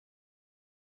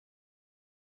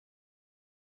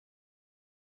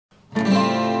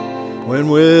When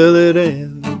will it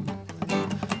end?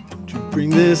 Don't you bring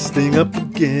this thing up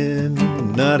again,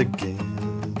 not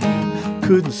again.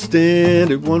 Couldn't stand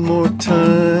it one more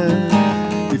time.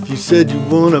 If you said you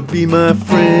wanna be my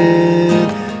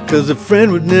friend, 'cause a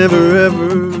friend would never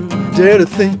ever dare to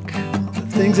think the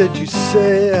things that you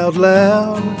say out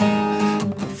loud.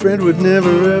 A friend would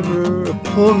never ever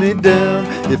pull me down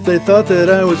if they thought that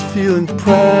I was feeling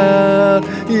proud.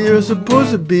 You're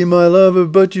supposed to be my lover,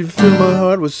 but you fill my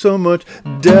heart with so much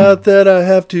doubt that I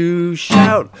have to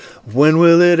shout, when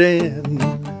will it end?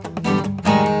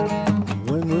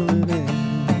 When will it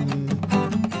end?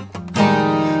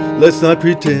 Let's not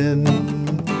pretend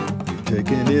we've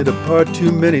taken it apart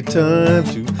too many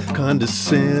times to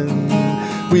condescend.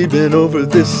 We've been over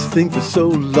this thing for so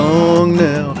long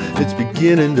now, it's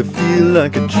beginning to feel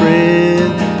like a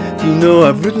trend. You know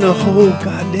I've written a whole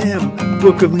goddamn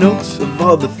book of notes of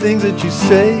all the things that you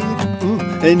say,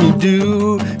 and you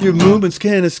do. Your movements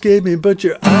can't escape me, but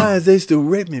your eyes, they still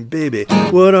rape me, baby.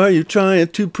 What are you trying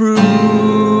to prove?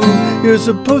 You're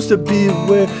supposed to be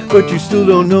aware, but you still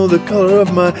don't know the color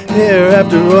of my hair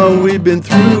after all we've been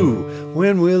through.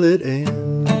 When will it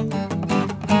end?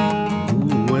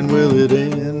 Ooh, when will it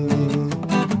end?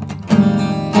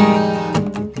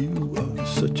 You are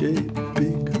such a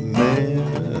big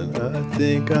man, I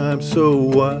think I'm so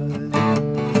wise.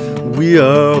 We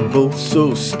are both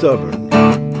so stubborn,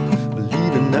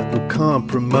 believing that we'll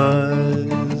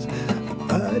compromise.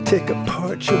 I take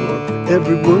apart your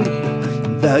every word,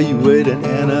 evaluate and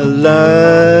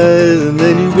analyze, and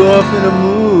then you go off in a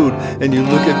mood, and you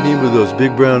look at me with those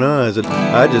big brown eyes, and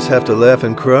I just have to laugh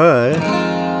and cry.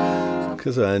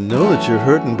 'Cause I know that you're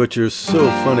hurting, but you're so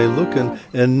funny looking,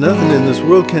 and nothing in this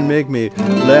world can make me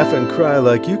laugh and cry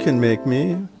like you can make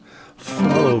me.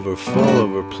 Fall over,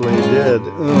 play dead,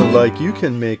 like you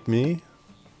can make me.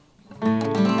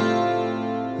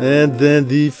 And then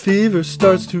the fever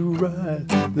starts to rise,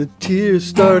 the tears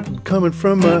start coming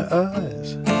from my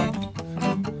eyes.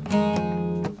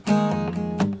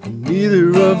 Neither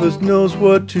of us knows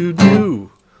what to do.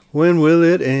 When will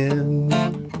it end?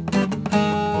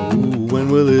 Ooh,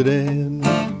 when will it end?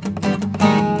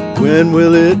 When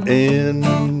will it end?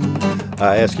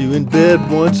 I ask you in bed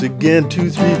once again, 2,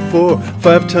 3, 4,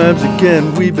 5 times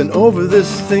again. We've been over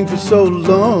this thing for so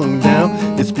long now,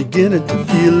 it's beginning to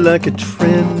feel like a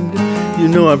trend. You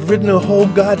know I've written a whole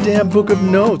goddamn book of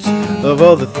notes of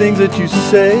all the things that you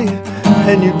say,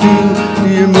 and you do.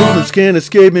 Your movements can't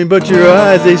escape me, but your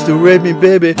eyes, they still rape me,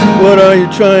 baby. What are you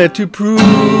trying to prove?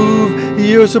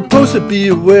 You're supposed to be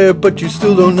aware, but you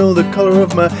still don't know the color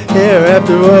of my hair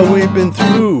after all we've been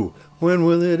through. When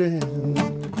will it end?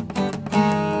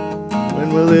 When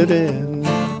will it end?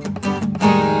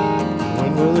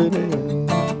 When will it end?